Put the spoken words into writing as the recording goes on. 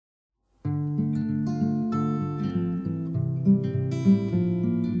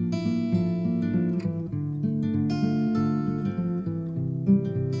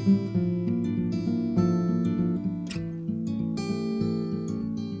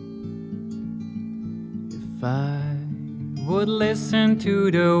If I would listen to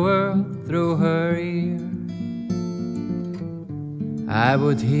the world through her ear, I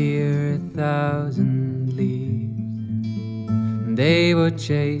would hear 1,000 leaves. They would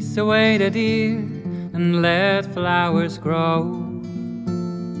chase away the deer and let flowers grow,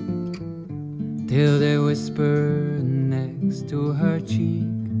 till they whispered next to her cheek,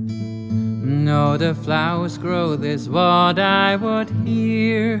 "No, the flowers grow," this what I would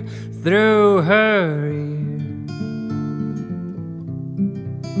hear through her ear.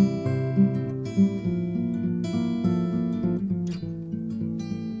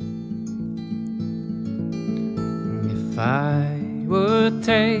 If I would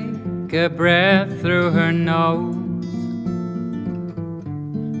take a breath through her nose,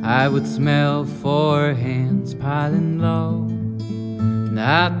 I would smell 4 hands piling low.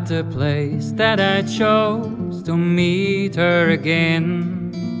 At the place that I chose to meet her again,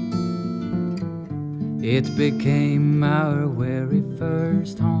 it became our very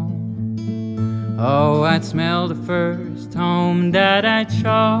first home. Oh, I'd smell the first home that I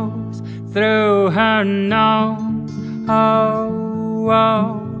chose through her nose. Oh, oh,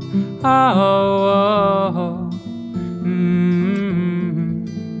 oh, oh,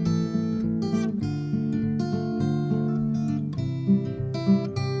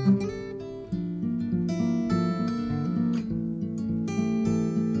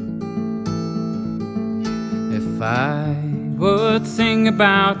 If I would sing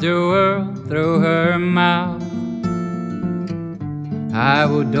about the world through her mouth, I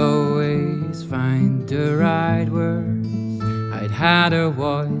would always find the right words. I'd had a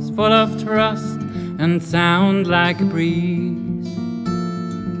voice full of trust and sound like a breeze,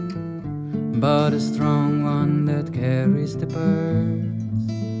 but a strong one that carries the birds.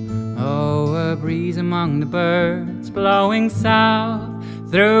 Oh, a breeze among the birds blowing south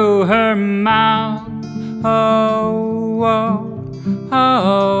through her mouth. Oh, oh, oh,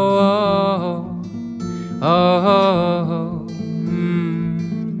 oh, oh, oh.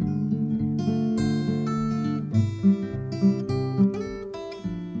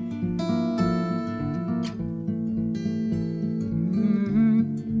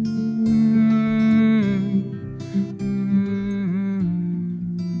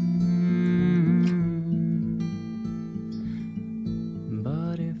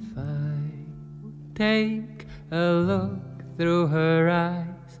 But if I take a look through her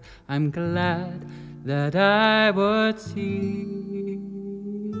eyes, I'm glad that I would see